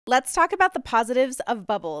Let's talk about the positives of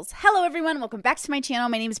bubbles. Hello, everyone. Welcome back to my channel.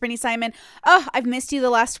 My name is Brittany Simon. Oh, I've missed you the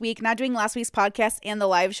last week. Not doing last week's podcast and the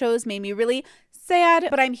live shows made me really sad,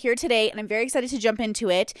 but I'm here today and I'm very excited to jump into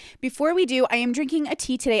it. Before we do, I am drinking a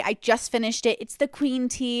tea today. I just finished it. It's the Queen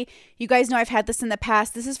tea. You guys know I've had this in the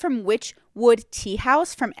past. This is from Witchwood Tea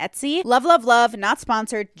House from Etsy. Love, love, love. Not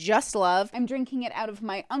sponsored, just love. I'm drinking it out of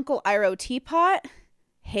my Uncle Iro teapot.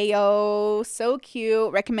 Heyo, so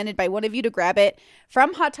cute. Recommended by one of you to grab it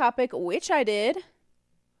from Hot Topic, which I did.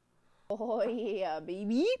 Oh yeah,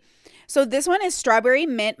 baby. So this one is strawberry,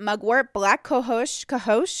 mint, mugwort, black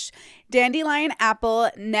cohosh, dandelion,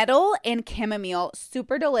 apple, nettle, and chamomile.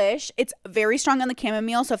 Super delish. It's very strong on the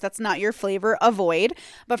chamomile, so if that's not your flavor, avoid.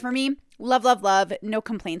 But for me, love, love, love. No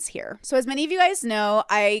complaints here. So as many of you guys know,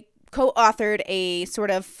 I co-authored a sort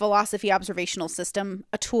of philosophy observational system,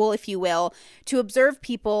 a tool, if you will, to observe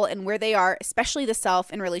people and where they are, especially the self,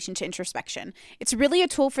 in relation to introspection. It's really a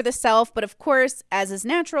tool for the self, but of course, as is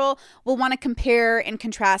natural, we'll want to compare and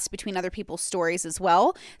contrast between other people's stories as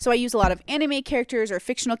well. So I use a lot of anime characters or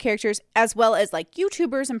fictional characters, as well as like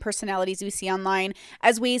YouTubers and personalities we see online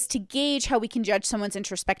as ways to gauge how we can judge someone's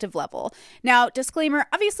introspective level. Now, disclaimer,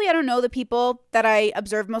 obviously I don't know the people that I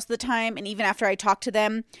observe most of the time, and even after I talk to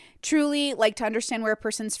them, truly like to understand where a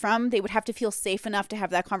person's from, they would have to feel safe enough to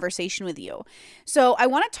have that conversation with you. So I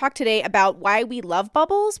want to talk today about why we love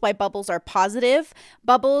bubbles, why bubbles are positive.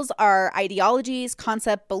 Bubbles are ideologies,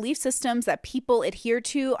 concept, belief systems that people adhere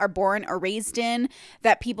to, are born or raised in,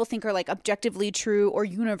 that people think are like objectively true or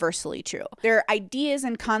universally true. They're ideas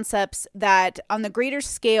and concepts that on the greater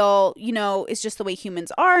scale, you know, is just the way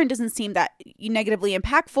humans are and doesn't seem that negatively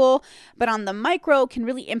impactful, but on the micro can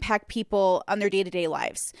really impact people on their day-to-day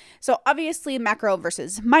lives. So obviously macro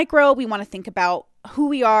versus micro, we want to think about who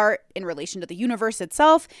we are in relation to the universe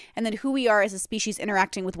itself, and then who we are as a species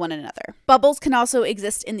interacting with one another. Bubbles can also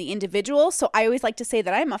exist in the individual. So I always like to say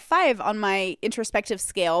that I'm a 5 on my introspective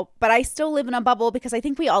scale, but I still live in a bubble because I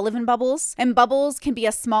think we all live in bubbles, and bubbles can be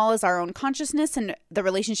as small as our own consciousness and the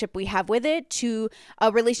relationship we have with it, to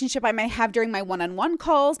a relationship I might have during my one-on-one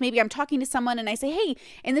calls. Maybe I'm talking to someone and I say, hey,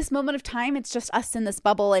 in this moment of time, it's just us in this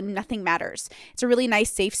bubble and nothing matters. It's a really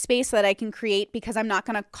nice safe space that I can create because I'm not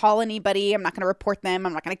going to call anybody. I'm not going to report them.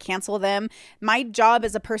 I'm not going to cancel them. My job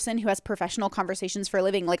as a person who has professional conversations for a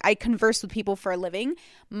living, like I converse with people for a living.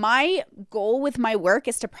 My goal with my work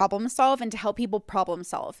is to problem solve and to help people problem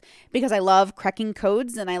solve because I love cracking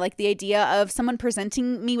codes and I like the idea of someone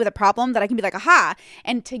presenting me with a problem that I can be like, aha,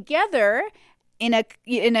 and together in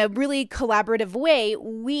a really collaborative way,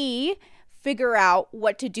 we figure out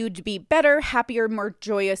what to do to be better, happier, more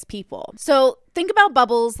joyous people. So think about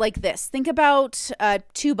bubbles like this. Think about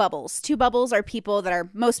two bubbles. Two bubbles are people that are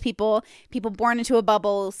most people born into a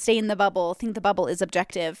bubble, stay in the bubble, think the bubble is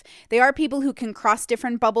objective. They are people who can cross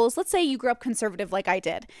different bubbles. Let's say you grew up conservative like I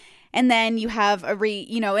did. And then you have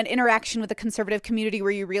an interaction with the conservative community where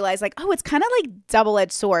you realize like, oh, it's kind of like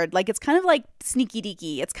double-edged sword. Like it's kind of like sneaky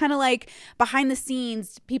deaky. It's kind of like behind the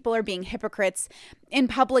scenes, people are being hypocrites. In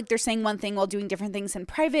public, they're saying one thing while doing different things in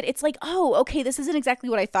private. It's like, oh, okay, this isn't exactly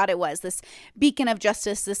what I thought it was. This beacon of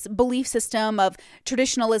justice, this belief system of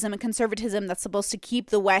traditionalism and conservatism that's supposed to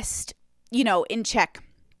keep the West, in check.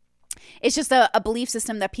 It's just a belief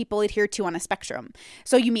system that people adhere to on a spectrum.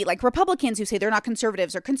 So you meet like Republicans who say they're not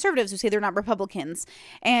conservatives, or conservatives who say they're not Republicans.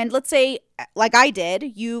 And let's say, like I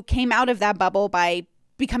did, you came out of that bubble by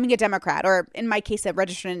becoming a Democrat, or in my case, a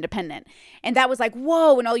registered independent. And that was like,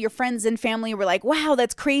 whoa. And all your friends and family were like, wow,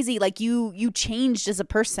 that's crazy. Like you changed as a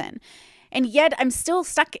person. And yet I'm still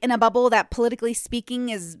stuck in a bubble that politically speaking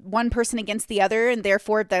is one person against the other and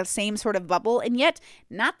therefore the same sort of bubble, and yet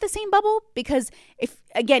not the same bubble, because if,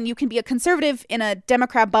 again, you can be a conservative in a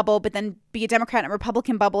Democrat bubble, but then be a Democrat in a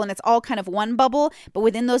Republican bubble, and it's all kind of one bubble, but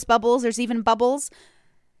within those bubbles, there's even bubbles.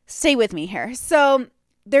 Stay with me here. So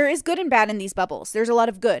there is good and bad in these bubbles. There's a lot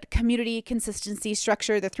of good: community, consistency,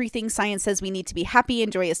 structure, the 3 things science says we need to be happy and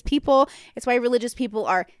joyous people. It's why religious people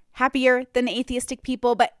are happier than atheistic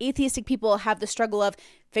people, but atheistic people have the struggle of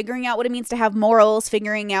figuring out what it means to have morals,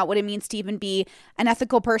 figuring out what it means to even be an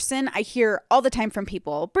ethical person. I hear all the time from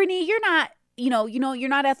people, Brittany, you're not you're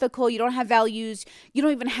not ethical. You don't have values. You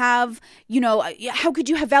don't even have, how could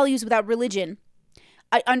you have values without religion?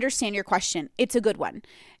 I understand your question. It's a good one.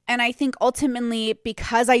 And I think ultimately,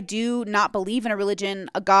 because I do not believe in a religion,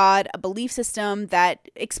 a God, a belief system that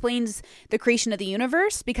explains the creation of the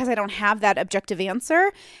universe, because I don't have that objective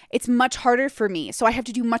answer, it's much harder for me. So I have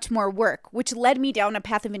to do much more work, which led me down a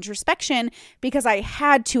path of introspection because I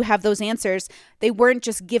had to have those answers. They weren't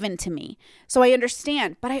just given to me. So I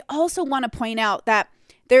understand. But I also want to point out that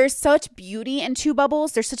There's such beauty in two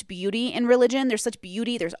bubbles. There's such beauty in religion. There's such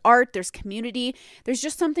beauty. There's art. There's community. There's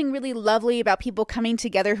just something really lovely about people coming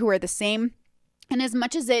together who are the same. And as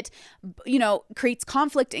much as it, creates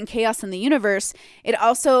conflict and chaos in the universe, it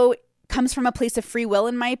also comes from a place of free will,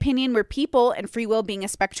 in my opinion, where people, and free will being a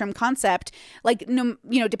spectrum concept,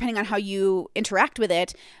 depending on how you interact with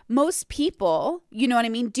it, most people,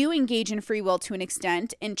 do engage in free will to an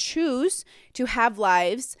extent and choose to have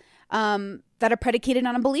lives that are predicated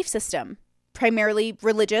on a belief system, primarily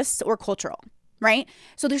religious or cultural, right?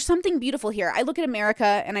 So there's something beautiful here. I look at America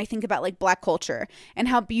and I think about like Black culture and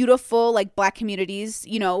how beautiful like Black communities,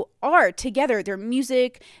 are together. Their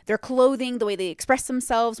music, their clothing, the way they express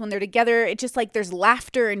themselves when they're together. It's just like there's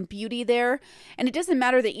laughter and beauty there. And it doesn't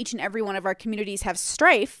matter that each and every one of our communities have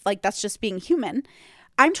strife, like that's just being human.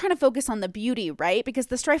 I'm trying to focus on the beauty, right? Because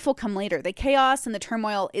the strife will come later. The chaos and the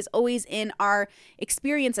turmoil is always in our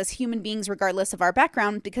experience as human beings, regardless of our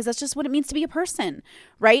background, because that's just what it means to be a person,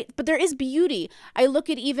 right? But there is beauty. I look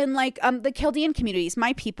at even like the Chaldean communities,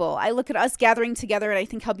 my people. I look at us gathering together and I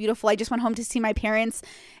think how beautiful. I just went home to see my parents,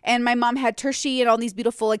 and my mom had turshi and all these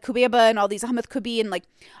beautiful like kubeba and all these ahmed kubi and like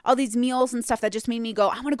all these meals and stuff that just made me go,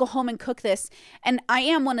 I want to go home and cook this. And I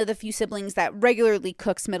am one of the few siblings that regularly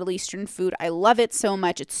cooks Middle Eastern food. I love it so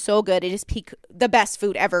much. It's so good. It is the best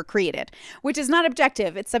food ever created, which is not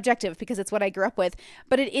objective. It's subjective because it's what I grew up with,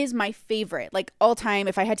 but it is my favorite, like all time.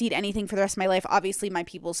 If I had to eat anything for the rest of my life, obviously my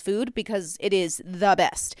people's food, because it is the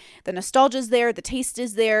best. The nostalgia is there. The taste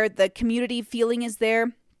is there. The community feeling is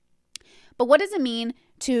there. But what does it mean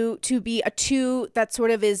to be a two that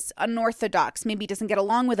sort of is unorthodox, maybe doesn't get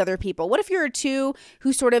along with other people? What if you're a two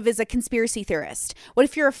who sort of is a conspiracy theorist? What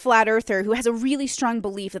if you're a flat earther who has a really strong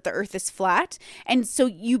belief that the earth is flat, and so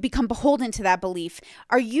you become beholden to that belief?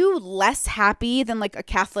 Are you less happy than like a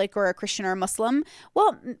Catholic or a Christian or a Muslim?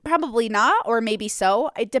 Well, probably not, or maybe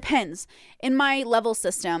so. It depends. In my level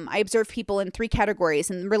system, I observe people in three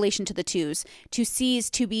categories in relation to the twos: two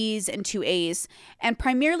C's, two B's, and two A's. And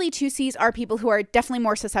primarily two C's are people who are definitely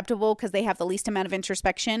more susceptible because they have the least amount of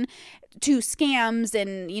introspection to scams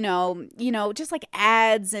and, just like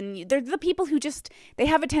ads. And they're the people who they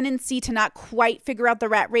have a tendency to not quite figure out the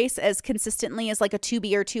rat race as consistently as like a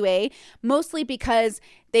 2B or 2A, mostly because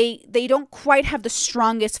they don't quite have the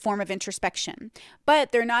strongest form of introspection,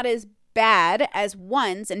 but they're not as bad as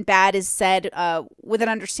ones. And bad is said with an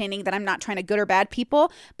understanding that I'm not trying to good or bad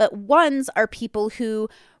people, but ones are people who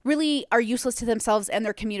really are useless to themselves and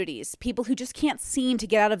their communities, people who just can't seem to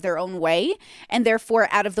get out of their own way and therefore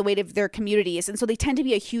out of the way of their communities. And so they tend to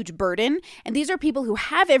be a huge burden. And these are people who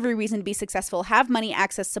have every reason to be successful, have money,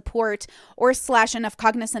 access, support, or / enough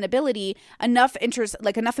cognizant ability, enough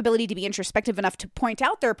ability to be introspective enough to point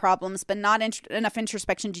out their problems, but not enough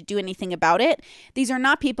introspection to do anything about it. These are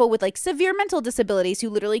not people with like severe mental disabilities who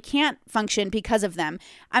literally can't function because of them.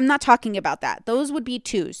 I'm not talking about that. Those would be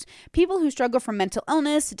twos. People who struggle from mental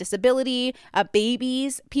illness, disability,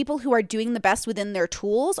 babies, people who are doing the best within their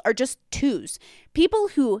tools are just twos. People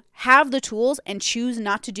who have the tools and choose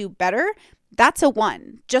not to do better, that's a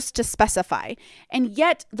one, just to specify. And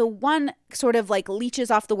yet the one sort of like leeches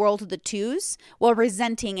off the world of the twos while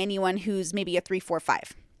resenting anyone who's maybe a 3, 4,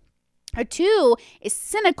 5. A two is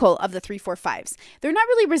cynical of the 3, 4, 5s. They're not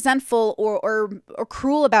really resentful or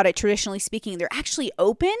cruel about it, traditionally speaking. They're actually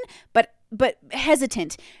open, but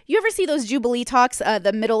hesitant. You ever see those Jubilee talks,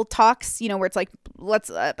 the middle talks, where it's like,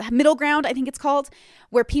 middle ground, I think it's called,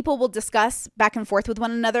 where people will discuss back and forth with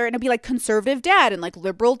one another, and it'll be like conservative dad and like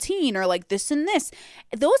liberal teen or like this and this.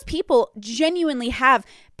 Those people genuinely have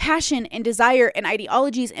passion and desire and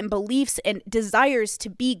ideologies and beliefs and desires to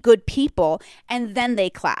be good people, and then they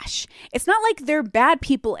clash. It's not like they're bad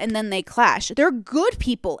people and then they clash. They're good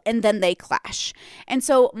people and then they clash. And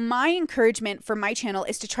so my encouragement for my channel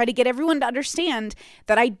is to try to get everyone to understand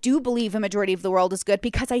that I do believe a majority of the world is good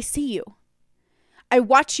because I see you. I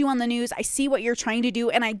watch you on the news, I see what you're trying to do,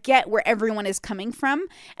 and I get where everyone is coming from.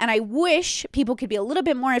 And I wish people could be a little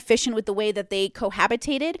bit more efficient with the way that they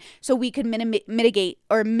cohabitated so we could mitigate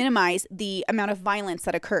or minimize the amount of violence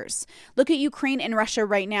that occurs. Look at Ukraine and Russia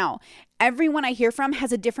right now. Everyone I hear from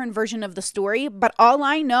has a different version of the story, but all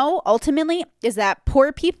I know ultimately is that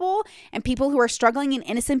poor people and people who are struggling and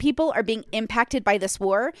innocent people are being impacted by this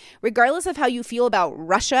war. Regardless of how you feel about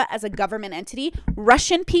Russia as a government entity,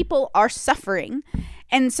 Russian people are suffering.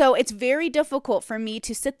 And so it's very difficult for me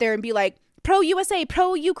to sit there and be like, pro-USA,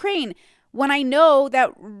 pro-Ukraine, when I know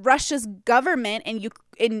that Russia's government and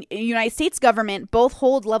United States government both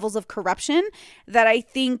hold levels of corruption that I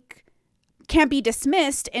think can't be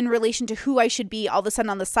dismissed in relation to who I should be all of a sudden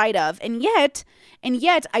on the side of. And yet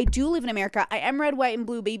I do live in America. I am red, white, and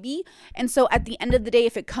blue, baby. And so at the end of the day,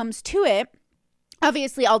 if it comes to it,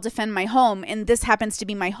 obviously I'll defend my home, and this happens to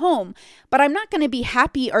be my home, but I'm not going to be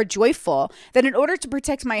happy or joyful that in order to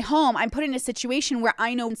protect my home, I'm put in a situation where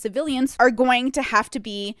I know civilians are going to have to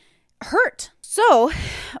be hurt. So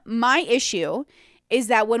my issue is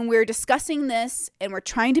that when we're discussing this and we're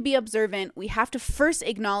trying to be observant, we have to first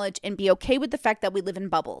acknowledge and be okay with the fact that we live in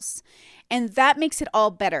bubbles. And that makes it all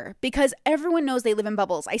better because everyone knows they live in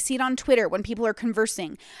bubbles. I see it on Twitter when people are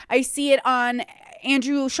conversing. I see it on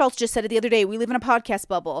Andrew Schultz just said it the other day. We live in a podcast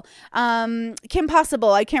bubble. Kim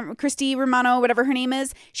Possible, Christy Romano, whatever her name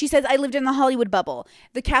is, she says, I lived in the Hollywood bubble.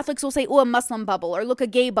 The Catholics will say, oh, a Muslim bubble, or look, a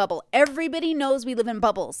gay bubble. Everybody knows we live in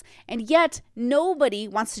bubbles. And yet nobody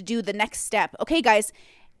wants to do the next step. Okay, guys,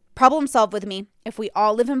 problem solved with me. If we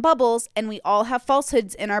all live in bubbles and we all have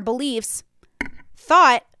falsehoods in our beliefs,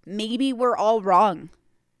 thought maybe we're all wrong.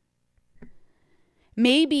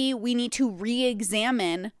 Maybe we need to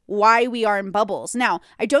re-examine why we are in bubbles. Now,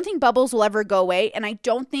 I don't think bubbles will ever go away, and I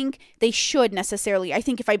don't think they should necessarily. I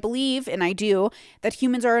think if I believe, and I do, that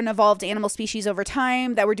humans are an evolved animal species over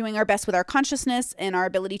time, that we're doing our best with our consciousness and our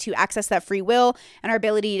ability to access that free will and our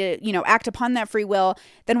ability to, act upon that free will,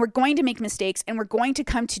 then we're going to make mistakes and we're going to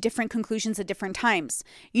come to different conclusions at different times.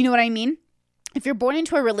 You know what I mean? If you're born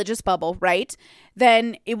into a religious bubble, right,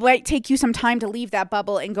 then it might take you some time to leave that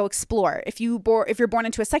bubble and go explore. If you're born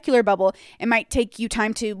into a secular bubble, it might take you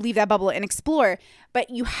time to leave that bubble and explore. But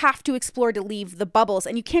you have to explore to leave the bubbles.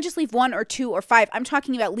 And you can't just leave 1 or 2 or 5. I'm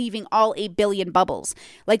talking about leaving all 8 billion bubbles.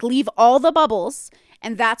 Like, leave all the bubbles,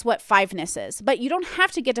 and that's what 5-ness is. But you don't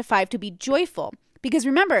have to get to 5 to be joyful. Because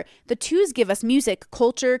remember, the 2s give us music,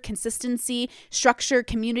 culture, consistency, structure,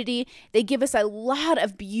 community. They give us a lot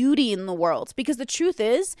of beauty in the world. Because the truth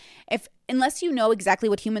is, unless you know exactly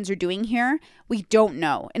what humans are doing here, we don't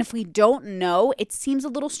know. And if we don't know, it seems a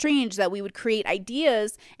little strange that we would create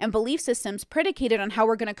ideas and belief systems predicated on how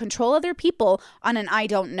we're going to control other people on an I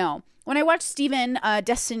don't know. When I watched Stephen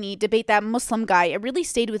Destiny debate that Muslim guy, it really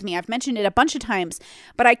stayed with me. I've mentioned it a bunch of times,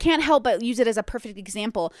 but I can't help but use it as a perfect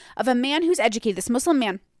example of a man who's educated, this Muslim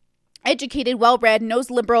man, educated, well-read, knows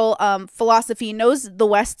liberal philosophy, knows the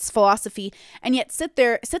West's philosophy, and yet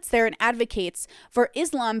sits there and advocates for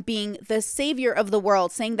Islam being the savior of the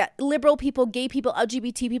world, saying that liberal people, gay people,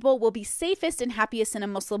 LGBT people will be safest and happiest in a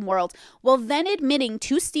Muslim world, while then admitting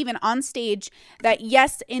to Stephen on stage that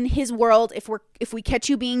yes, in his world, if we catch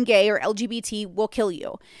you being gay or LGBT, we'll kill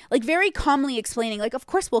you. Like, very calmly explaining, like, of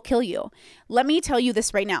course we'll kill you. Let me tell you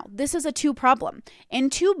this right now. This is a 2 problem. In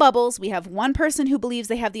 2 bubbles, we have one person who believes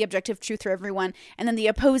they have the objective truth for everyone, and then the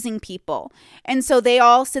opposing people. And so they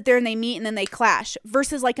all sit there and they meet and then they clash.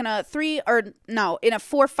 Versus like in a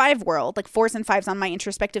 4-5 world, like 4s and 5s on my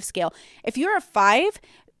introspective scale. If you're a 5,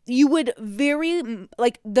 you would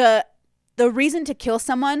the reason to kill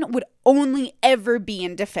someone would only ever be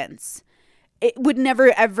in defense. It would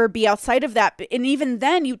never, ever be outside of that. And even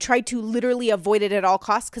then, you try to literally avoid it at all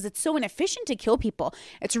costs because it's so inefficient to kill people.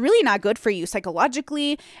 It's really not good for you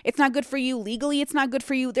psychologically. It's not good for you legally. It's not good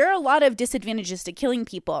for you. There are a lot of disadvantages to killing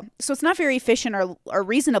people. So it's not very efficient or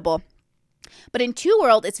reasonable. But in 2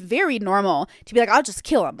 world, it's very normal to be like, I'll just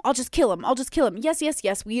kill him. I'll just kill him. I'll just kill him. Yes, yes,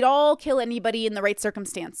 yes. We'd all kill anybody in the right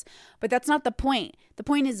circumstance. But that's not the point. The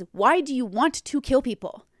point is, why do you want to kill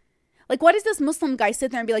people? Like, why does this Muslim guy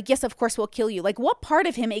sit there and be like, yes, of course we'll kill you? Like, what part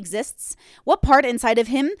of him exists? What part inside of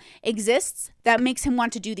him exists that makes him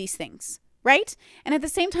want to do these things? Right? And at the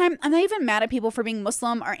same time, I'm not even mad at people for being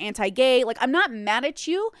Muslim or anti-gay. Like, I'm not mad at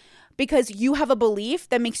you because you have a belief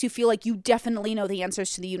that makes you feel like you definitely know the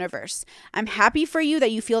answers to the universe. I'm happy for you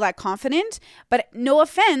that you feel that confident, but no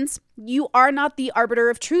offense, you are not the arbiter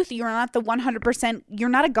of truth. You're not the 100%, you're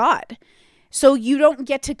not a god. So you don't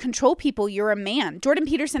get to control people. You're a man. Jordan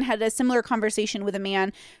Peterson had a similar conversation with a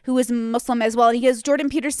man who was Muslim as well. And he goes, Jordan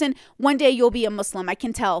Peterson, one day you'll be a Muslim. I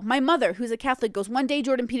can tell. My mother, who's a Catholic, goes, one day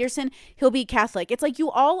Jordan Peterson, he'll be Catholic. It's like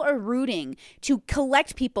you all are rooting to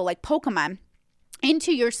collect people like Pokemon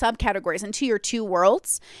into your subcategories, into your 2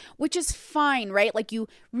 worlds, which is fine, right? Like, you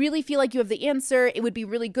really feel like you have the answer. It would be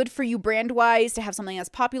really good for you brand-wise to have something as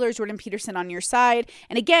popular as Jordan Peterson on your side.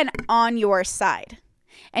 And again, on your side.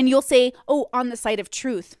 And you'll say, oh, on the side of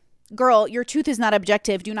truth. Girl, your truth is not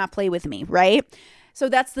objective. Do not play with me, right? So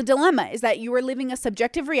that's the dilemma, is that you are living a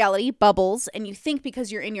subjective reality, bubbles, and you think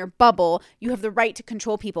because you're in your bubble, you have the right to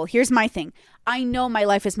control people. Here's my thing. I know my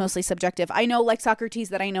life is mostly subjective. I know, like Socrates,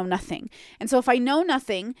 that I know nothing. And so if I know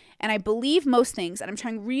nothing and I believe most things and I'm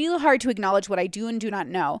trying real hard to acknowledge what I do and do not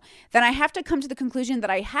know, then I have to come to the conclusion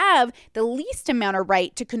that I have the least amount of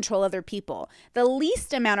right to control other people, the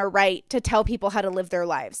least amount of right to tell people how to live their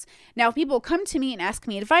lives. Now, if people come to me and ask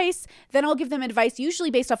me advice, then I'll give them advice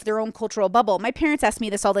usually based off their own cultural bubble. My parents ask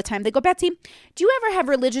me this all the time. They go, Betsy, do you ever have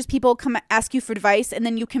religious people come ask you for advice and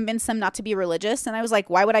then you convince them not to be religious? And I was like,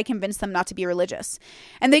 why would I convince them not to be religious?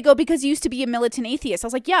 And they go, because you used to be a militant atheist. I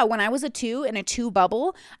was like, yeah, when I was a 2 in a 2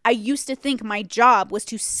 bubble, I used to think my job was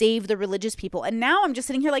to save the religious people. And now I'm just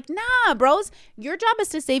sitting here like, nah, bros, your job is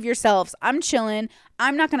to save yourselves. I'm chilling.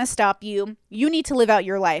 I'm not going to stop you. You need to live out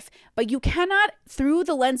your life. But you cannot, through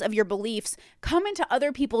the lens of your beliefs, come into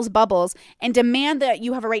other people's bubbles and demand that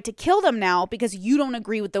you have a right to kill them now because you don't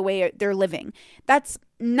agree with the way they're living. That's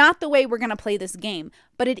not the way we're going to play this game,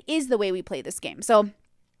 but it is the way we play this game. So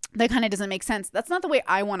that kind of doesn't make sense. That's not the way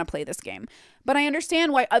I want to play this game. But I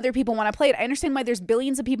understand why other people want to play it. I understand why there's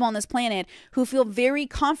billions of people on this planet who feel very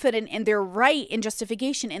confident in their right and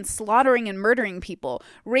justification in slaughtering and murdering people,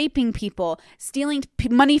 raping people, stealing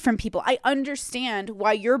money from people. I understand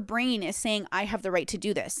why your brain is saying, I have the right to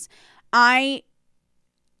do this. I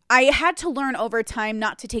had to learn over time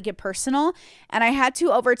not to take it personal. And I had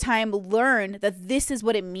to over time learn that this is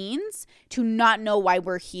what it means to not know why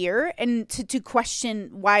we're here and to question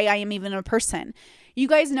why I am even a person. You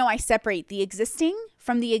guys know I separate the existing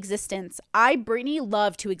from the existence. I, Brittany,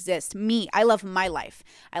 love to exist. Me, I love my life.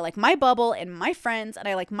 I like my bubble and my friends and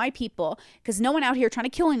I like my people because no one out here trying to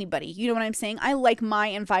kill anybody. You know what I'm saying? I like my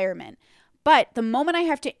environment. But the moment I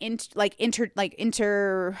have to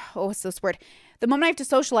the moment I have to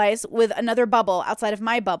socialize with another bubble outside of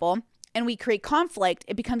my bubble and we create conflict,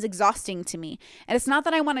 it becomes exhausting to me. And it's not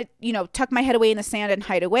that I want to, tuck my head away in the sand and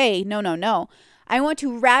hide away. No. I want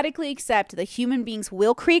to radically accept that human beings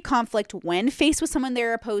will create conflict when faced with someone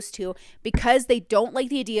they're opposed to because they don't like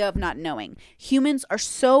the idea of not knowing. Humans are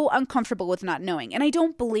so uncomfortable with not knowing, and I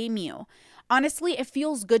don't blame you. Honestly, it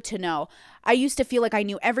feels good to know. I used to feel like I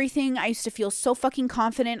knew everything. I used to feel so fucking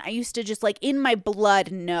confident. I used to just in my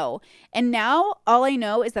blood know. And now all I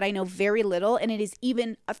know is that I know very little, and it is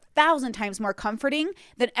even 1,000 times more comforting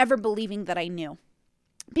than ever believing that I knew.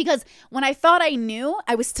 Because when I thought I knew,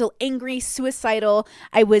 I was still angry, suicidal.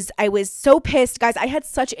 I was so pissed. Guys, I had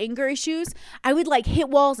such anger issues. I would hit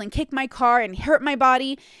walls and kick my car and hurt my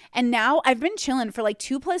body. And now I've been chilling for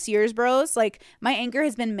 2+ years, bros. My anger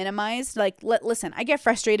has been minimized. Listen, I get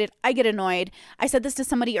frustrated. I get annoyed. I said this to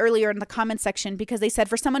somebody earlier in the comment section because they said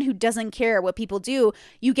for someone who doesn't care what people do,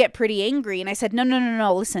 you get pretty angry. And I said,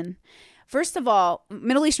 no, listen. First of all,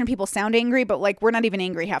 Middle Eastern people sound angry, but we're not even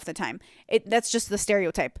angry half the time. That's just the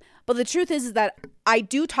stereotype. But the truth is that I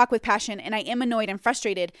do talk with passion and I am annoyed and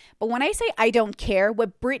frustrated. But when I say I don't care,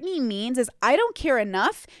 what Brittany means is I don't care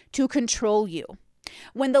enough to control you.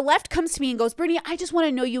 When the left comes to me and goes, Brittany, I just want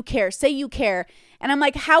to know you care. Say you care. And I'm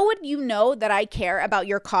like, how would you know that I care about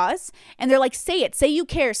your cause? And they're like, say it. Say you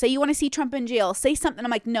care. Say you want to see Trump in jail. Say something.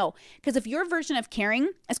 I'm like, no. Because if your version of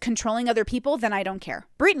caring is controlling other people, then I don't care.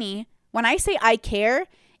 Brittany, when I say I care,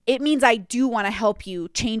 it means I do want to help you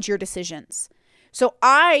change your decisions. So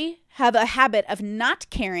I have a habit of not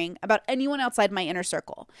caring about anyone outside my inner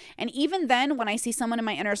circle. And even then, when I see someone in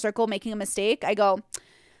my inner circle making a mistake, I go,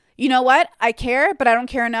 you know what? I care, but I don't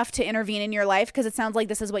care enough to intervene in your life because it sounds like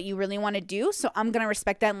this is what you really want to do. So I'm going to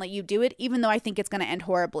respect that and let you do it, even though I think it's going to end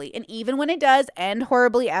horribly. And even when it does end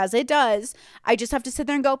horribly as it does, I just have to sit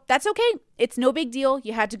there and go, that's okay. It's no big deal.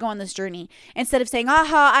 You had to go on this journey. Instead of saying,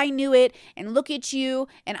 aha, I knew it and look at you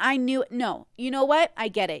and I knew it. No, you know what? I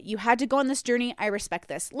get it. You had to go on this journey. I respect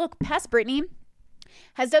this. Look, past Brittany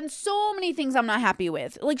has done so many things I'm not happy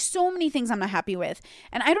with. So many things I'm not happy with.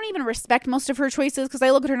 And I don't even respect most of her choices because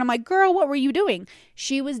I look at her and I'm like, girl, what were you doing?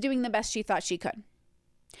 She was doing the best she thought she could.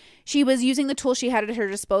 She was using the tools she had at her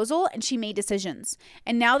disposal and she made decisions.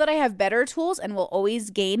 And now that I have better tools and will always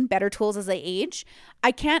gain better tools as I age,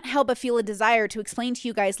 I can't help but feel a desire to explain to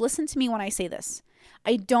you guys, listen to me when I say this.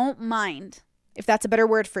 I don't mind, if that's a better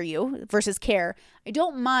word for you versus care, I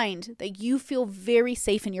don't mind that you feel very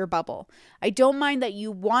safe in your bubble. I don't mind that you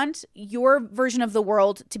want your version of the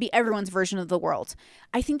world to be everyone's version of the world.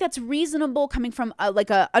 I think that's reasonable coming from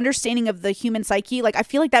a understanding of the human psyche. I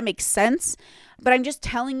feel like that makes sense, but I'm just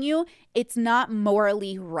telling you, it's not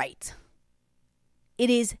morally right. It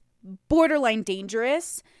is borderline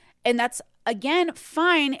dangerous. And that's, again,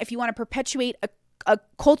 fine if you want to perpetuate a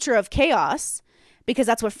culture of chaos, because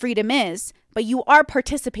that's what freedom is. but you are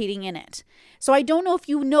participating in it. So I don't know if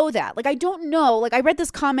you know that. Like, I don't know. Like, I read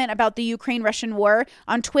this comment about the Ukraine-Russian war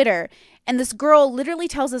on Twitter, and this girl literally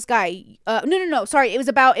tells this guy, no, sorry. It was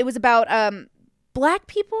about black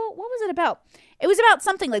people. What was it about? It was about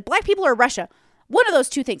something like black people or Russia. One of those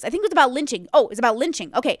two things. I think it was about lynching. Oh, it was about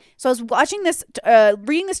lynching. Okay. So I was watching this,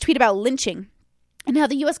 reading this tweet about lynching and how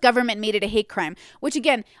the U.S. government made it a hate crime, which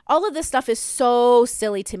again, all of this stuff is so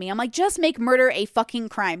silly to me. I'm like, just make murder a fucking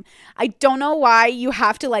crime. I don't know why you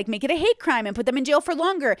have to like make it a hate crime and put them in jail for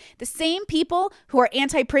longer. The same people who are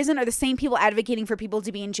anti-prison are the same people advocating for people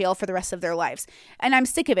to be in jail for the rest of their lives. And I'm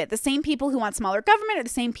sick of it. The same people who want smaller government are the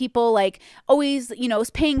same people like always,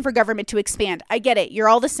 paying for government to expand. I get it. You're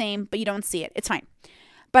all the same, but you don't see it. It's fine.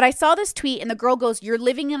 But I saw this tweet and the girl goes, "You're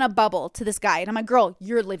living in a bubble," to this guy. And I'm like, girl,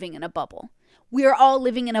 you're living in a bubble. We are all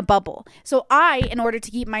living in a bubble. So in order to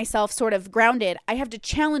keep myself sort of grounded, I have to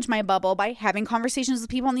challenge my bubble by having conversations with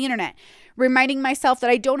people on the internet, reminding myself that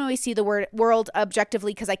I don't always see the world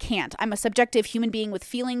objectively because I can't. I'm a subjective human being with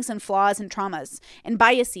feelings and flaws and traumas and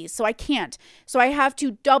biases, so I can't. So I have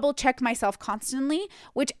to double check myself constantly,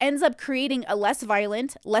 which ends up creating a less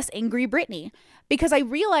violent, less angry Brittany. Because I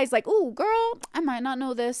realized like, oh, girl, I might not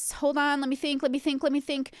know this. Hold on, let me think.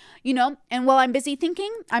 And while I'm busy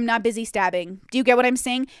thinking, I'm not busy stabbing. Do you get what I'm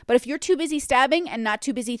saying? But if you're too busy stabbing and not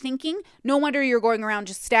too busy thinking, no wonder you're going around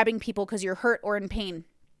just stabbing people because you're hurt or in pain.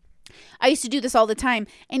 I used to do this all the time,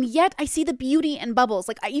 and yet I see the beauty in bubbles.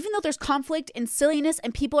 Like, even though there's conflict and silliness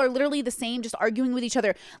and people are literally the same, just arguing with each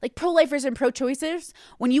other, like pro-lifers and pro-choicers,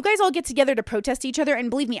 when you guys all get together to protest each other, and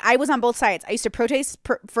believe me, I was on both sides. I used to protest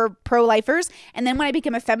for pro-lifers, and then when I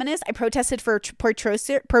became a feminist, I protested for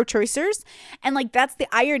pro-choicers, and like, that's the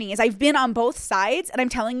irony, is I've been on both sides, and I'm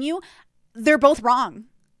telling you, they're both wrong.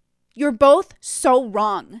 You're both so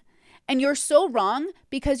wrong. And you're so wrong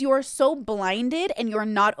because you are so blinded and you're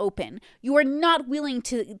not open. You are not willing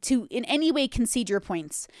to in any way concede your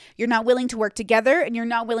points. You're not willing to work together and you're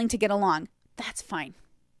not willing to get along. That's fine.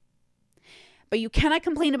 But you cannot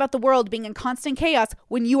complain about the world being in constant chaos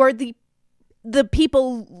when you are the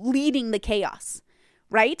people leading the chaos,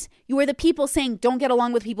 right? You are the people saying, don't get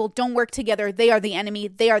along with people, don't work together. They are the enemy.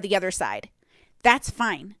 They are the other side. That's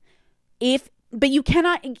fine. But you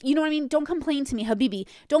cannot, you know what I mean? Don't complain to me, Habibi.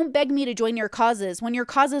 Don't beg me to join your causes when your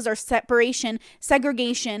causes are separation,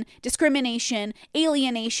 segregation, discrimination,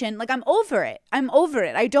 alienation. Like, I'm over it. I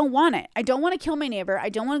don't want it. I don't want to kill my neighbor. I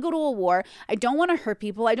don't want to go to a war. I don't want to hurt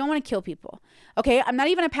people. I don't want to kill people. Okay? I'm not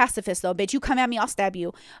even a pacifist though, bitch. You come at me, I'll stab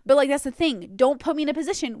you. But like, that's the thing. Don't put me in a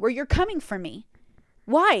position where you're coming for me.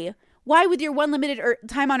 Why? Why with your one limited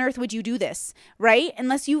time on earth would you do this, right?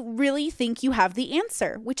 Unless you really think you have the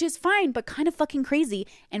answer, which is fine, but kind of fucking crazy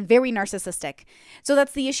and very narcissistic. So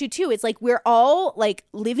that's the issue too. It's like we're all like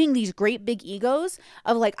living these great big egos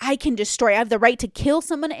of like, I have the right to kill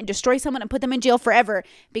someone and destroy someone and put them in jail forever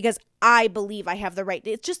because I believe I have the right.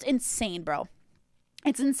 It's just insane, bro.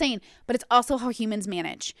 It's insane, but it's also how humans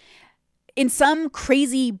manage. In some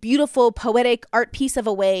crazy, beautiful, poetic art piece of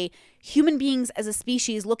a way, human beings as a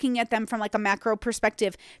species, looking at them from like a macro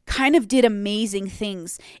perspective, kind of did amazing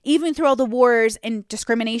things. Even through all the wars and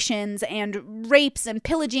discriminations and rapes and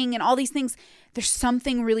pillaging and all these things, there's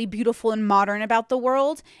something really beautiful and modern about the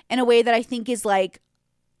world in a way that I think is like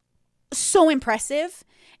so impressive,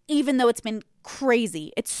 even though it's been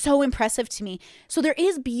crazy. It's so impressive to me. So there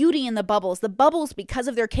is beauty in the bubbles. The bubbles, because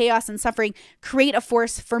of their chaos and suffering, create a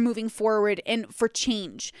force for moving forward and for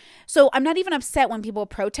change. So I'm not even upset when people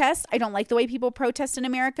protest. I don't like the way people protest in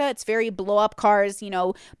America. It's very blow up cars,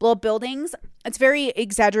 blow up buildings. It's very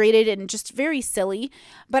exaggerated and just very silly.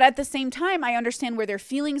 But at the same time, I understand where their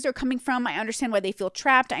feelings are coming from. I understand why they feel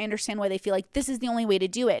trapped. I understand why they feel like this is the only way to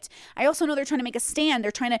do it. I also know they're trying to make a stand.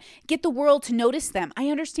 They're trying to get the world to notice them. I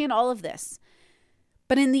understand all of this.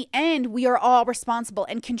 But in the end, we are all responsible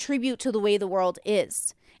and contribute to the way the world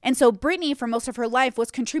is. And so Brittany, for most of her life,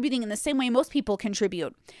 was contributing in the same way most people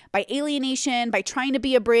contribute. By alienation, by trying to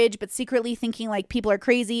be a bridge, but secretly thinking like people are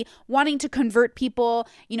crazy, wanting to convert people,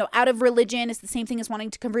 out of religion is the same thing as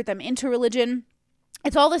wanting to convert them into religion.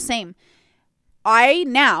 It's all the same. I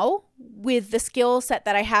now, with the skill set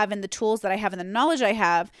that I have and the tools that I have and the knowledge I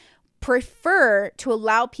have, prefer to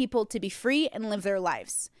allow people to be free and live their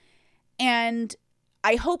lives. And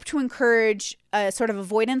I hope to encourage a sort of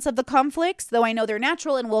avoidance of the conflicts, though I know they're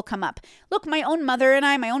natural and will come up. Look, my own mother and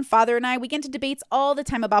I, my own father and I, we get into debates all the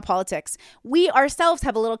time about politics. We ourselves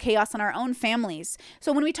have a little chaos in our own families.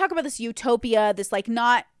 So when we talk about this utopia, this like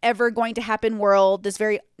not ever going to happen world, this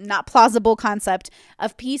very not plausible concept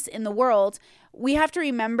of peace in the world, we have to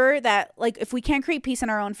remember that like if we can't create peace in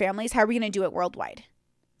our own families, how are we going to do it worldwide?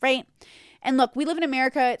 Right? And look, we live in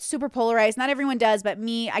America. It's super polarized. Not everyone does, but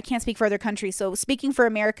me, I can't speak for other countries. So speaking for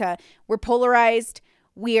America, we're polarized.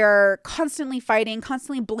 We are constantly fighting,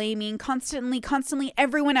 constantly blaming, constantly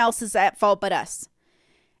everyone else is at fault but us.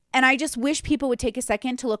 And I just wish people would take a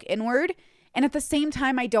second to look inward. And at the same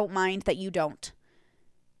time, I don't mind that you don't.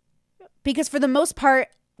 Because for the most part,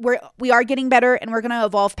 we are getting better and we're going to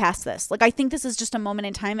evolve past this. Like, I think this is just a moment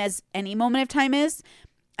in time, as any moment of time is.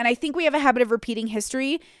 And I think we have a habit of repeating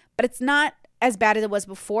history, but it's not as bad as it was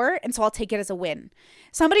before. And so I'll take it as a win.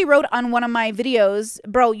 Somebody wrote on one of my videos,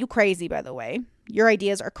 bro, you crazy, by the way. Your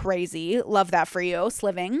ideas are crazy. Love that for you,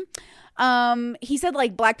 Sliving. He said,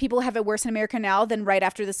 like, black people have it worse in America now than right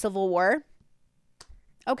after the Civil War.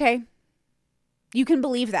 Okay. You can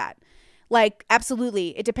believe that. Like,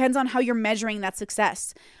 absolutely. It depends on how you're measuring that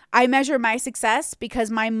success. I measure my success because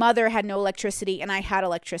my mother had no electricity and I had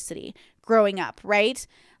electricity growing up, right?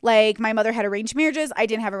 Like, my mother had arranged marriages. I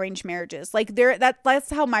didn't have arranged marriages. Like, that's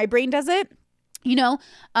how my brain does it. You know,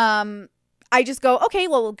 I just go, okay,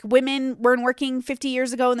 well, women weren't working 50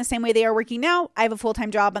 years ago in the same way they are working now. I have a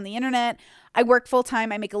full-time job on the internet. I work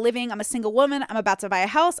full-time. I make a living. I'm a single woman. I'm about to buy a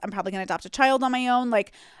house. I'm probably going to adopt a child on my own.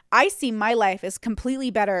 Like, I see my life as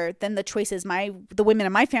completely better than the choices the women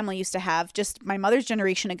in my family used to have just my mother's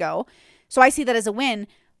generation ago. So I see that as a win.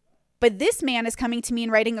 But this man is coming to me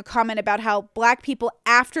and writing a comment about how black people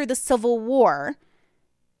after the Civil War,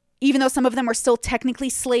 even though some of them were still technically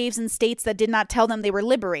slaves in states that did not tell them they were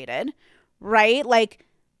liberated, right? Like,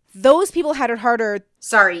 those people had it harder.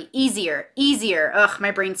 Sorry, easier. Ugh, my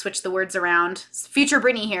brain switched the words around. Future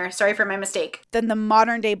Brittany here. Sorry for my mistake. Than the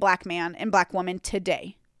modern day black man and black woman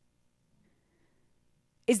today.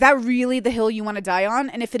 Is that really the hill you want to die on?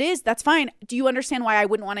 And if it is, that's fine. Do you understand why I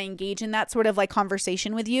wouldn't want to engage in that sort of like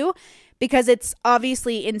conversation with you? Because it's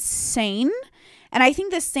obviously insane. And I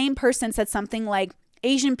think the same person said something like,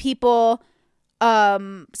 Asian people,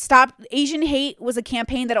 stop. Asian hate was a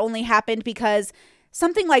campaign that only happened because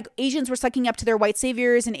something like Asians were sucking up to their white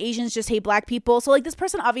saviors and Asians just hate black people. So like, this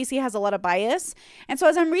person obviously has a lot of bias. And so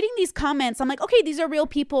as I'm reading these comments, I'm like, okay, these are real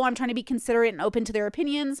people. I'm trying to be considerate and open to their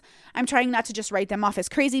opinions. I'm trying not to just write them off as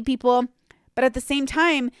crazy people. But at the same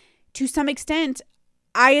time, to some extent,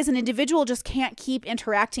 I as an individual just can't keep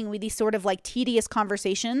interacting with these sort of like tedious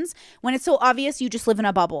conversations when it's so obvious you just live in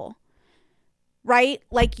a bubble. Right?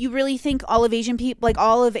 Like, you really think all of Asian people, like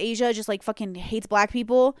all of Asia just like fucking hates black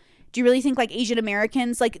people? Do you really think like Asian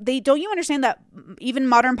Americans, like don't you understand that even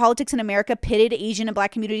modern politics in America pitted Asian and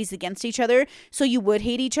black communities against each other? So you would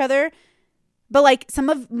hate each other. But like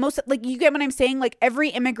like, you get what I'm saying? Like, every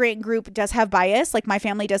immigrant group does have bias. Like, my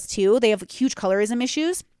family does too. They have huge colorism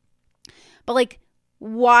issues. But like,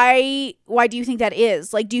 why do you think that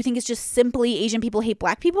is? Like, do you think it's just simply Asian people hate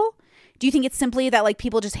black people? Do you think it's simply that like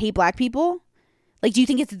people just hate black people? Like, do you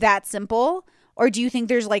think it's that simple? Or do you think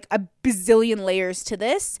there's like a bazillion layers to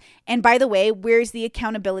this? And by the way, where's the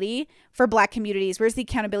accountability for black communities? Where's the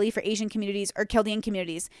accountability for Asian communities or Chaldean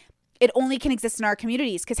communities? It only can exist in our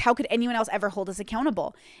communities, because how could anyone else ever hold us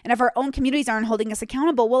accountable? And if our own communities aren't holding us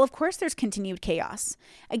accountable, well, of course there's continued chaos.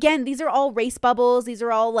 Again, these are all race bubbles. These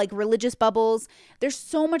are all like religious bubbles. There's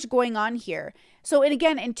so much going on here. So, and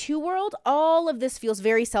again, in 2 world, all of this feels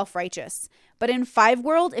very self-righteous. But in 5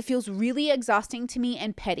 world, it feels really exhausting to me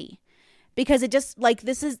and petty. Because it just like,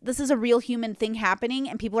 this is a real human thing happening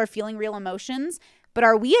and people are feeling real emotions. But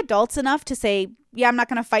are we adults enough to say, yeah, I'm not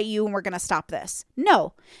going to fight you and we're going to stop this?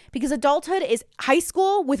 No, because adulthood is high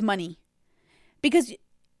school with money. Because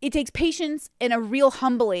it takes patience and a real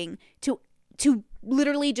humbling to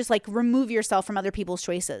literally just like remove yourself from other people's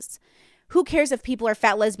choices. Who cares if people are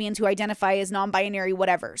fat lesbians who identify as non-binary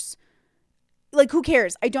whatevers? Like, who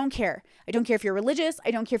cares? I don't care. I don't care if you're religious.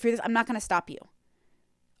 I don't care if you're this. I'm not going to stop you.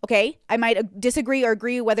 Okay, I might disagree or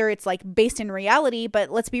agree whether it's like based in reality, but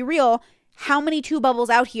let's be real. How many 2 bubbles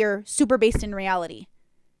out here super based in reality?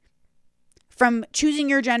 From choosing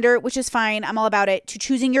your gender, which is fine, I'm all about it, to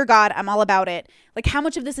choosing your God, I'm all about it. Like, how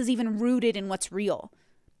much of this is even rooted in what's real?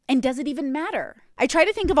 And does it even matter? I try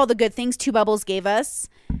to think of all the good things 2 bubbles gave us.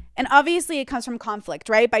 And obviously it comes from conflict,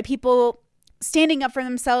 right? By people standing up for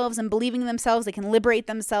themselves and believing in themselves, they can liberate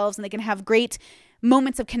themselves and they can have great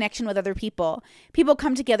moments of connection with other people. People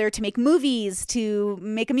come together to make movies, to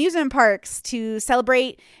make amusement parks, to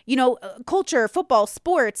celebrate, culture, football,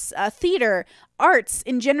 sports, theater, arts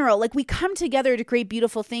in general. Like, we come together to create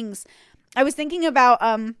beautiful things. I was thinking about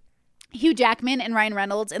Hugh Jackman and Ryan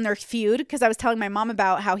Reynolds in their feud, because I was telling my mom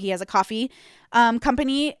about how he has a coffee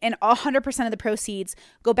company, and 100% of the proceeds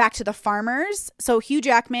go back to the farmers. So Hugh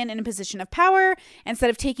Jackman, in a position of power, instead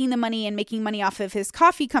of taking the money and making money off of his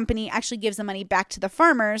coffee company, actually gives the money back to the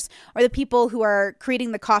farmers or the people who are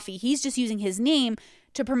creating the coffee. He's just using his name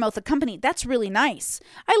to promote the company. That's really nice.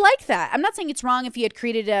 I like that. I'm not saying it's wrong if he had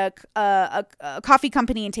created a coffee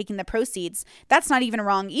company and taking the proceeds. That's not even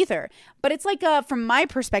wrong either. But it's like, from my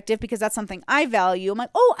perspective, because that's something I value, I'm like,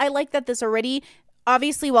 oh, I like that this already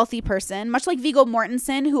obviously wealthy person, much like Viggo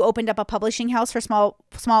Mortensen, who opened up a publishing house for small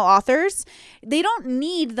authors. They don't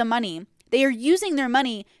need the money. They are using their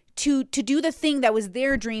money to do the thing that was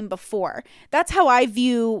their dream before. That's how I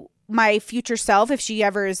view my future self, if she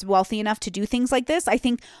ever is wealthy enough to do things like this. I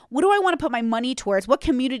think, what do I want to put my money towards? What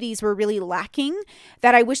communities were really lacking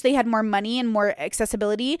that I wish they had more money and more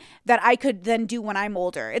accessibility that I could then do when I'm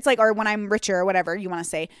older? It's like, or when I'm richer, or whatever you want to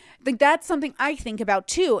say. Like, that's something I think about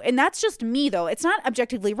too. And that's just me, though. It's not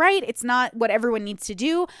objectively right. It's not what everyone needs to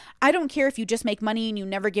do. I don't care if you just make money and you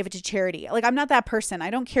never give it to charity. Like, I'm not that person. I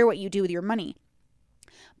don't care what you do with your money.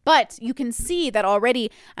 But you can see that already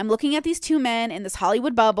I'm looking at these two men in this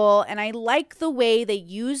Hollywood bubble, and I like the way they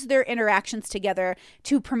use their interactions together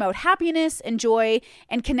to promote happiness and joy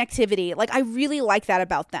and connectivity. Like, I really like that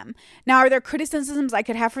about them. Now, are there criticisms I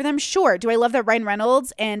could have for them? Sure. Do I love that Ryan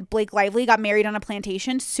Reynolds and Blake Lively got married on a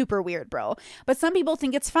plantation? Super weird, bro. But some people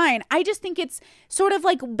think it's fine. I just think it's sort of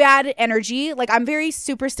like bad energy. Like, I'm very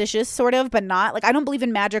superstitious, sort of, but not. Like, I don't believe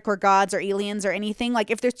in magic or gods or aliens or anything. Like,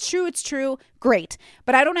 if it's true, it's true. Great.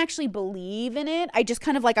 But I don't actually believe in it. I just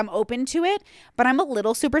kind of like, I'm open to it, but I'm a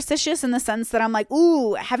little superstitious in the sense that I'm like,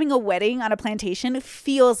 ooh, having a wedding on a plantation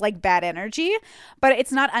feels like bad energy, but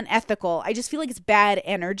it's not unethical. I just feel like it's bad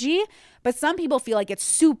energy. But some people feel like it's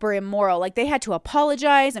super immoral. Like, they had to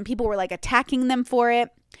apologize and people were like attacking them for it.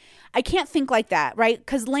 I can't think like that, right?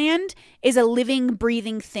 Because land is a living,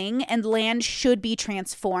 breathing thing, and land should be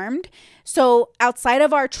transformed. So outside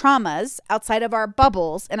of our traumas, outside of our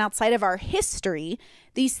bubbles, and outside of our history,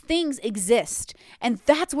 these things exist. And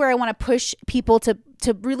that's where I want to push people to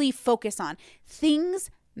really focus on. Things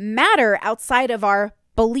matter outside of our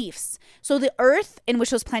beliefs. So the earth in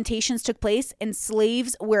which those plantations took place and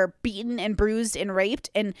slaves were beaten and bruised and raped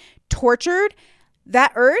and tortured,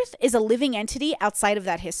 that earth is a living entity outside of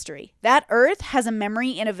that history. That earth has a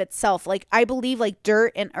memory in of itself. Like, I believe like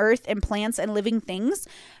dirt and earth and plants and living things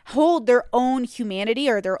hold their own humanity,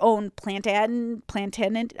 or their own plantain.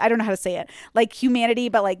 I don't know how to say it. Like humanity,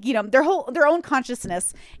 but like, you know, their own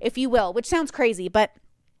consciousness, if you will, which sounds crazy, but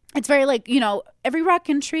it's very like, you know, every rock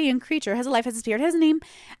and tree and creature has a life, has a spirit, has a name.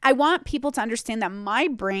 I want people to understand that my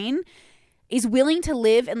brain is willing to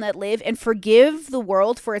live and let live and forgive the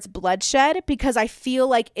world for its bloodshed, because I feel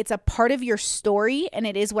like it's a part of your story and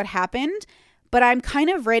it is what happened, but I'm kind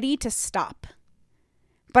of ready to stop.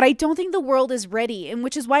 But I don't think the world is ready, and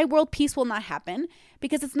which is why world peace will not happen,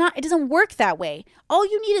 because it doesn't work that way. All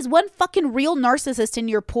you need is one fucking real narcissist in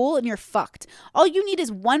your pool and you're fucked. All you need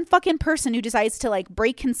is one fucking person who decides to like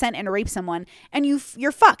break consent and rape someone, and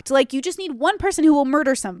you're fucked. Like, you just need one person who will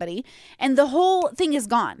murder somebody and the whole thing is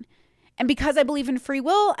gone. And because I believe in free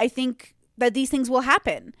will, I think that these things will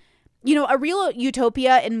happen. You know, a real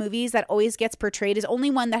utopia in movies that always gets portrayed is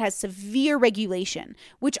only one that has severe regulation,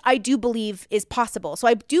 which I do believe is possible. So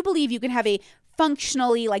I do believe you can have a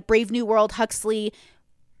functionally, like Brave New World, Huxley,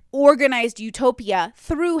 organized utopia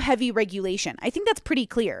through heavy regulation. I think that's pretty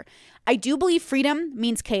clear. I do believe freedom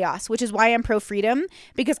means chaos, which is why I'm pro-freedom,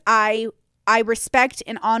 because I respect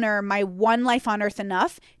and honor my one life on earth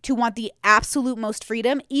enough to want the absolute most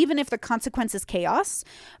freedom, even if the consequence is chaos,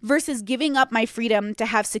 versus giving up my freedom to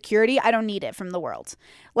have security. I don't need it from the world.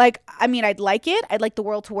 Like, I mean, I'd like it. I'd like the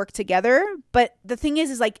world to work together. But the thing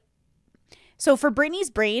is like, so for Brittany's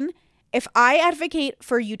brain, if I advocate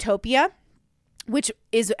for utopia, which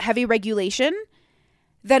is heavy regulation,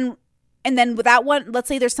 then without one, let's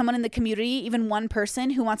say there's someone in the community, even one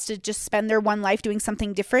person who wants to just spend their one life doing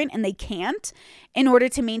something different and they can't in order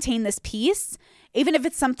to maintain this peace, even if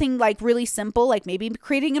it's something like really simple, like maybe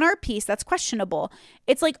creating an art piece, that's questionable.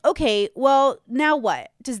 It's like, okay, well, now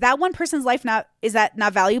what? Does that one person's life is that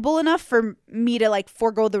not valuable enough for me to like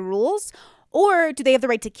forego the rules? Or do they have the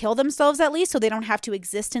right to kill themselves at least so they don't have to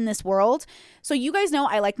exist in this world? So you guys know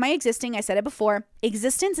I like my existing. I said it before.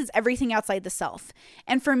 Existence is everything outside the self.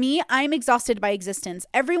 And for me, I'm exhausted by existence.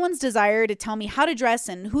 Everyone's desire to tell me how to dress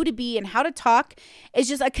and who to be and how to talk is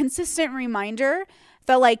just a consistent reminder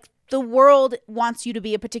that like the world wants you to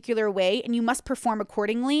be a particular way and you must perform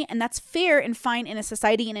accordingly. And that's fair and fine in a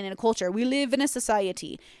society and in a culture. We live in a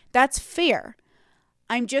society. That's fair.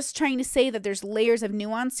 I'm just trying to say that there's layers of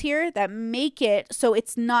nuance here that make it so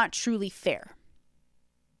it's not truly fair.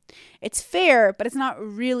 It's fair, but it's not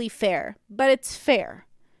really fair, but it's fair.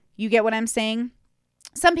 You get what I'm saying?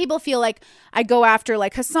 Some people feel like I go after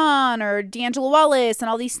like Hassan or D'Angelo Wallace and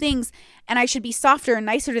all these things, and I should be softer and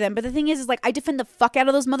nicer to them. But the thing is like I defend the fuck out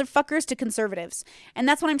of those motherfuckers to conservatives. And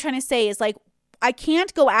that's what I'm trying to say is like I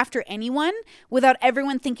can't go after anyone without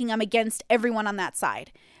everyone thinking I'm against everyone on that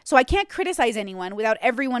side. So I can't criticize anyone without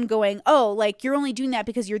everyone going, oh, like you're only doing that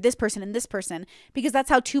because you're this person and this person, because that's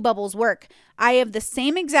how two bubbles work. I have the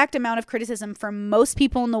same exact amount of criticism from most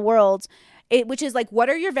people in the world, which is like, what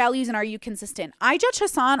are your values and are you consistent? I judge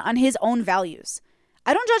Hassan on his own values.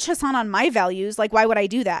 I don't judge Hassan on my values. Like, why would I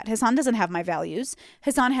do that? Hassan doesn't have my values.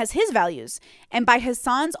 Hassan has his values. And by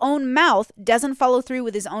Hassan's own mouth, doesn't follow through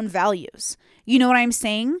with his own values. You know what I'm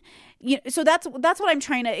saying? So that's what I'm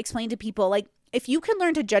trying to explain to people. Like, if you can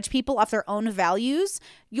learn to judge people off their own values,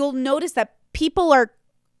 you'll notice that people are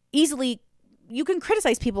you can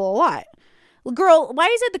criticize people a lot. Girl, why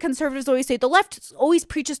is it the conservatives always say the left always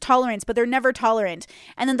preaches tolerance, but they're never tolerant?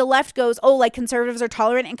 And then the left goes, oh, like conservatives are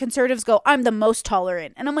tolerant, and conservatives go, I'm the most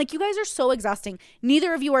tolerant. And I'm like, you guys are so exhausting.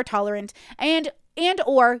 Neither of you are tolerant, and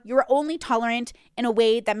or you're only tolerant in a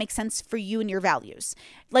way that makes sense for you and your values.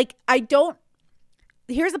 Like,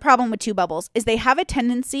 here's the problem with two bubbles is they have a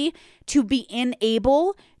tendency to be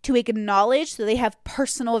unable to acknowledge that they have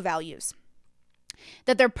personal values,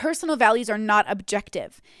 that their personal values are not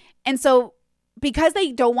objective. And so because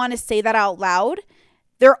they don't want to say that out loud,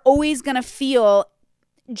 they're always going to feel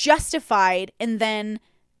justified in then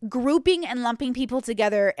grouping and lumping people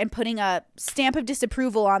together and putting a stamp of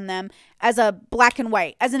disapproval on them as a black and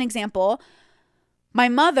white. As an example, my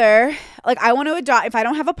mother, like I want to adopt, if I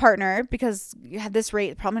don't have a partner, because at this rate,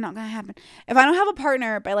 it's probably not going to happen. If I don't have a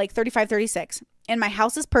partner by like 35, 36, and my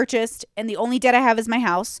house is purchased and the only debt I have is my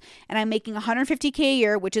house, and I'm making $150K a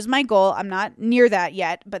year, which is my goal. I'm not near that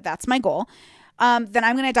yet, but that's my goal. Then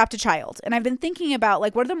I'm going to adopt a child. And I've been thinking about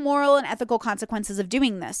like, what are the moral and ethical consequences of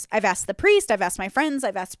doing this? I've asked the priest, I've asked my friends,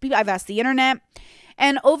 I've asked people, I've asked the internet.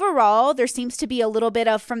 And overall, there seems to be a little bit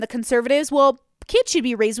of, from the conservatives, well, kids should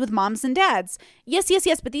be raised with moms and dads. Yes.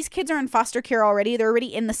 But these kids are in foster care already. They're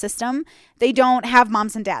already in the system. They don't have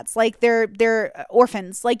moms and dads. Like they're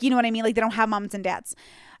orphans. Like, you know what I mean? Like they don't have moms and dads.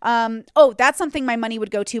 That's something my money would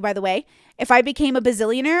go to, by the way. If I became a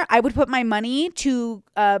bazillionaire, I would put my money to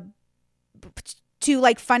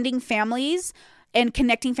like funding families and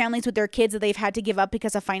connecting families with their kids that they've had to give up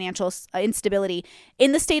because of financial instability.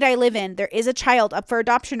 In the state I live in, there is a child up for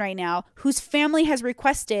adoption right now whose family has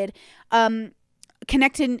requested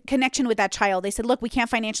connection with that child. They said, look, we can't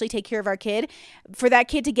financially take care of our kid. For that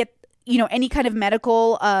kid to get, any kind of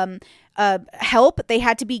medical help, they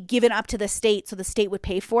had to be given up to the state, so the state would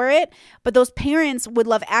pay for it. But those parents would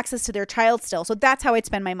love access to their child still. So that's how I'd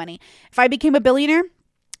spend my money. If I became a billionaire,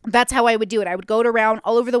 that's how I would do it. I would go around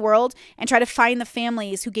all over the world and try to find the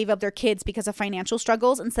families who gave up their kids because of financial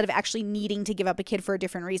struggles instead of actually needing to give up a kid for a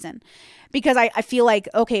different reason. Because I feel like,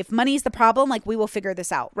 okay, if money is the problem, like we will figure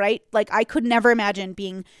this out, right? Like I could never imagine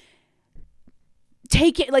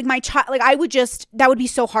like my child, like that would be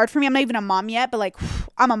so hard for me. I'm not even a mom yet, but like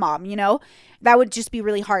I'm a mom, that would just be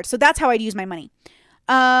really hard. So that's how I'd use my money.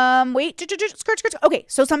 Okay,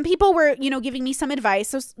 so some people were, giving me some advice.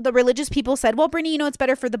 So the religious people said, well, Brittany, it's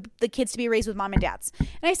better for the kids to be raised with mom and dads. And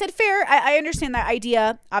I said, fair. I understand that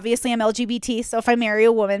idea. Obviously, I'm LGBT. So if I marry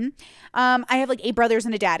a woman, I have like 8 brothers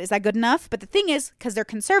and a dad. Is that good enough? But the thing is, because they're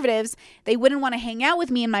conservatives, they wouldn't want to hang out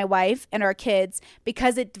with me and my wife and our kids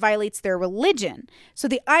because it violates their religion. So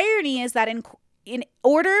the irony is that in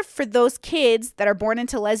order for those kids that are born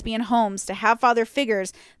into lesbian homes to have father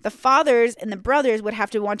figures, the fathers and the brothers would have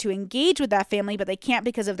to want to engage with that family, but they can't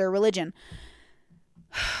because of their religion.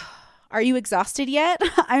 Are you exhausted yet?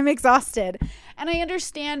 I'm exhausted. And I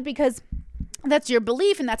understand because that's your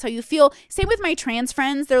belief and that's how you feel. Same with my trans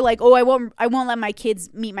friends. They're like, oh, I won't let my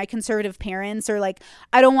kids meet my conservative parents, or like,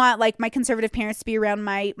 I don't want like my conservative parents to be around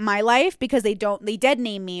my life because they dead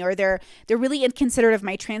name me, or they're really inconsiderate of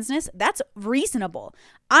my transness. That's reasonable.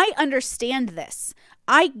 I understand this.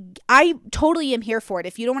 I totally am here for it.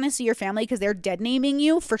 If you don't want to see your family because they're dead naming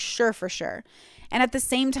you, for sure. And at the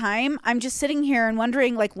same time, I'm just sitting here and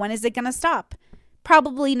wondering, like, when is it going to stop?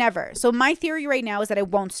 Probably never. So my theory right now is that it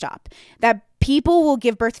won't stop. That People will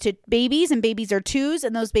give birth to babies, and babies are twos,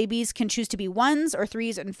 and those babies can choose to be ones or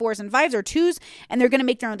threes and fours and fives or twos, and they're going to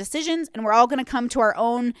make their own decisions, and we're all going to come to our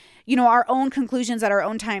own, our own conclusions at our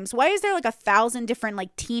own times. Why is there like 1,000 different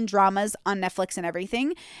like teen dramas on Netflix and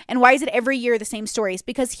everything? And why is it every year the same stories?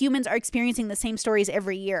 Because humans are experiencing the same stories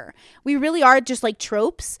every year. We really are just like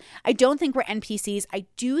tropes. I don't think we're NPCs. I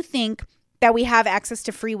do think that we have access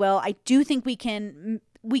to free will. I do think we can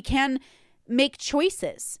make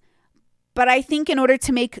choices. But I think in order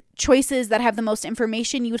to make choices that have the most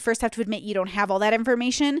information, you would first have to admit you don't have all that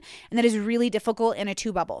information. And that is really difficult in a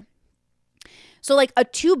two bubble. So like a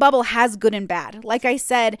two bubble has good and bad. Like I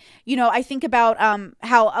said, I think about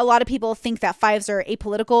how a lot of people think that fives are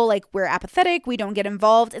apolitical, like we're apathetic, we don't get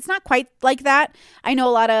involved. It's not quite like that. I know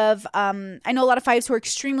a lot of fives who are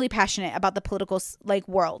extremely passionate about the political like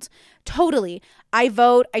world. Totally. I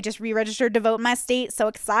vote. I just re-registered to vote in my state. So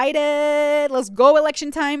excited. Let's go election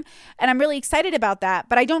time. And I'm really excited about that.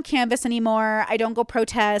 But I don't canvass anymore. I don't go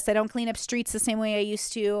protest. I don't clean up streets the same way I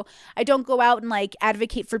used to. I don't go out and like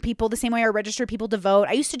advocate for people the same way I register people to vote.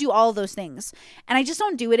 I used to do all of those things. And I just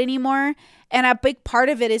don't do it anymore. And a big part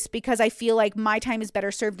of it is because I feel like my time is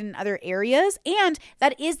better served in other areas. And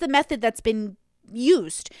that is the method that's been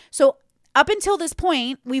used. So up until this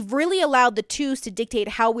point, we've really allowed the twos to dictate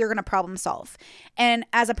how we're going to problem solve. And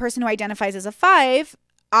as a person who identifies as a five,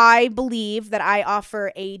 I believe that I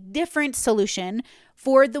offer a different solution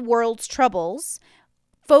for the world's troubles,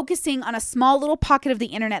 focusing on a small little pocket of the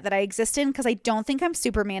internet that I exist in, because I don't think I'm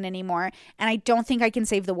Superman anymore, and I don't think I can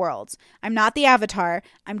save the world. I'm not the Avatar.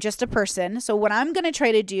 I'm just a person. So what I'm going to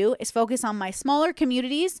try to do is focus on my smaller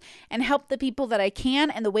communities and help the people that I can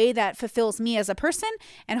in the way that fulfills me as a person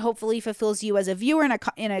and hopefully fulfills you as a viewer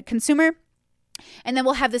and a consumer. And then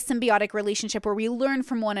we'll have this symbiotic relationship where we learn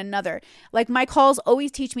from one another. Like my calls always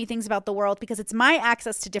teach me things about the world because it's my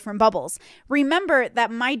access to different bubbles. Remember that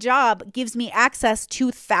my job gives me access to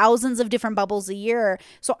thousands of different bubbles a year.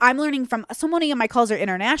 So I'm learning from so many of my calls are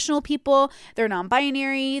international people. They're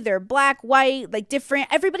non-binary. They're black, white, like different.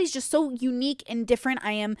 Everybody's just so unique and different.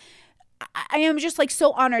 I am just like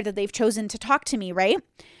so honored that they've chosen to talk to me, right?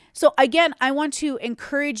 So again, I want to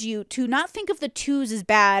encourage you to not think of the twos as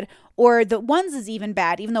bad or the ones as even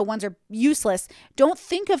bad, even though ones are useless. Don't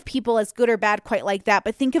think of people as good or bad quite like that,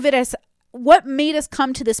 but think of it as what made us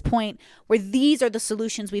come to this point where these are the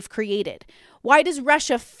solutions we've created. Why does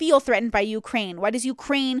Russia feel threatened by Ukraine? Why does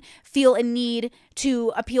Ukraine feel a need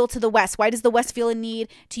to appeal to the West? Why does the West feel a need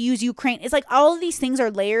to use Ukraine? It's like all of these things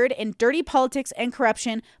are layered in dirty politics and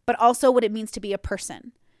corruption, but also what it means to be a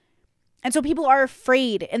person. And so people are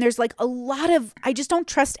afraid, and there's like a lot of, I just don't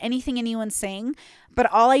trust anything anyone's saying, but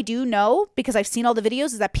all I do know, because I've seen all the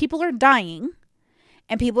videos, is that people are dying,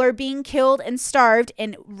 and people are being killed and starved,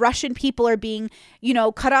 and Russian people are being,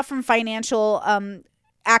 cut off from financial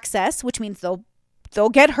access, which means they'll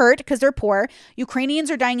get hurt because they're poor.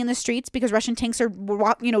 Ukrainians are dying in the streets because Russian tanks are,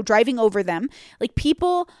 driving over them. Like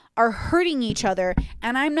people are hurting each other,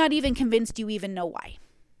 and I'm not even convinced you even know why.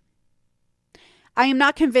 I am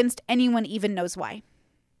not convinced anyone even knows why.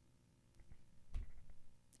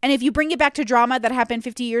 And if you bring it back to drama that happened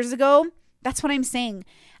 50 years ago, that's what I'm saying.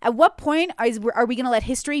 At what point are we going to let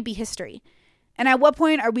history be history? And at what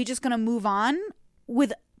point are we just going to move on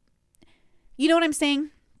with, you know what I'm saying?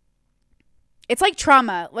 It's like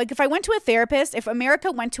trauma. Like if I went to a therapist, if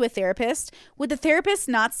America went to a therapist, would the therapist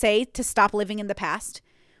not say to stop living in the past?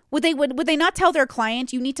 Would they not tell their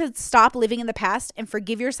client, you need to stop living in the past and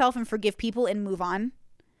forgive yourself and forgive people and move on?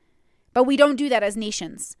 But we don't do that as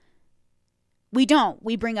nations. We don't.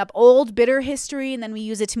 We bring up old, bitter history and then we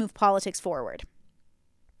use it to move politics forward.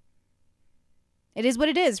 It is what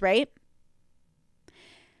it is, right?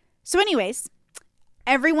 So anyways,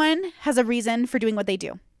 everyone has a reason for doing what they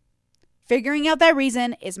do. Figuring out that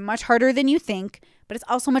reason is much harder than you think, but it's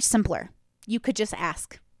also much simpler. You could just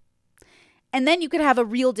ask. And then you could have a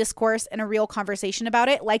real discourse and a real conversation about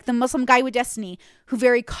it, like the Muslim guy with Destiny, who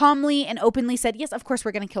very calmly and openly said, yes, of course,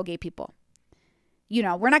 we're going to kill gay people.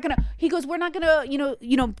 We're not going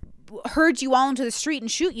to, herd you all into the street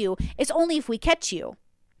and shoot you. It's only if we catch you.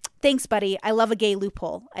 Thanks, buddy. I love a gay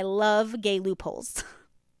loophole. I love gay loopholes.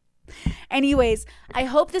 Anyways, I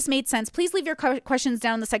hope this made sense. Please leave your questions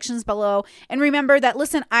down in the sections below. And remember that,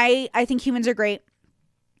 listen, I think humans are great.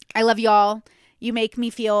 I love y'all. You make me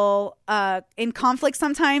feel in conflict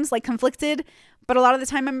sometimes, like conflicted. But a lot of the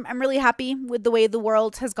time, I'm really happy with the way the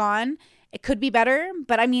world has gone. It could be better,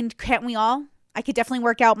 but I mean, can't we all? I could definitely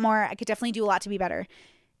work out more. I could definitely do a lot to be better.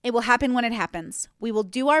 It will happen when it happens. We will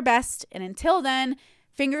do our best. And until then,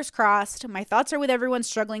 fingers crossed. My thoughts are with everyone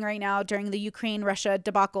struggling right now during the Ukraine-Russia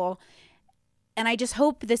debacle. And I just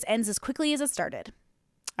hope this ends as quickly as it started.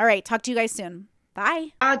 All right, talk to you guys soon.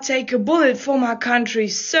 Bye. I'll take a bullet for my country,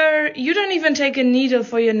 sir. You don't even take a needle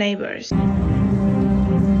for your neighbors.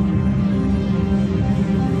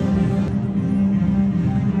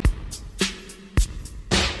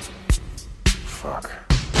 Fuck.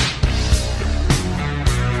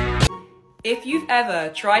 If you've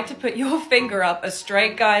ever tried to put your finger up a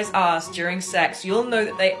straight guy's ass during sex, you'll know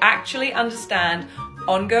that they actually understand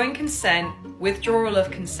ongoing consent, withdrawal of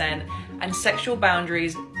consent, and sexual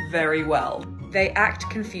boundaries very well. They act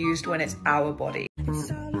confused when it's our body.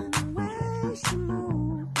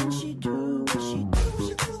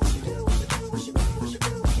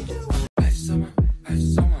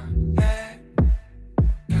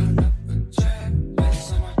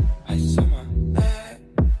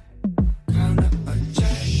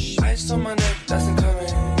 On my neck, that's incoming.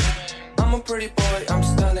 I'm a pretty boy, I'm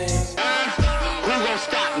stunning. Who gon'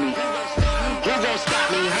 stop me? Who gon'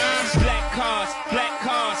 stop me, huh? Black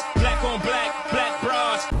cars, black on black, black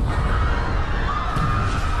bras.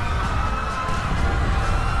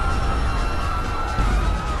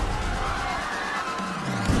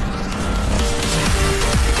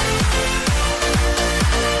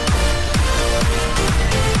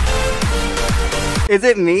 Is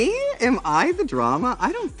it me? Am I the drama?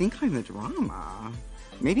 I don't think I'm the drama.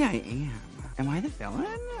 Maybe I am. Am I the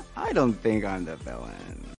villain? I don't think I'm the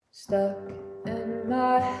villain. Stuck in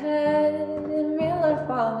my head, in real life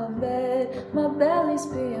I'm in bed. My belly's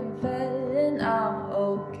being fed and I'm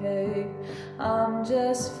okay. I'm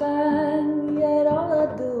just fine, yet all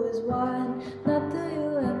I do is whine. Not to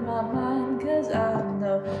you in my mind, cause I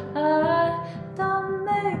know I don't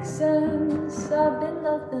make sense. I've been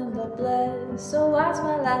nothing but blessed, so why's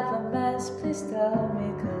my life a mess? Please tell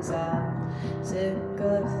me, cause I'm sick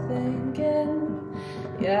of thinking.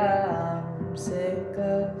 Yeah, I'm sick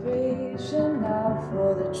of reaching out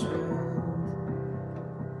for the truth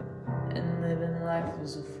and living life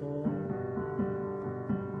as a fool.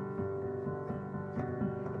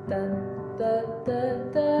 Dun, da, da,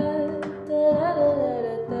 da, da, da, da,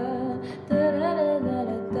 da.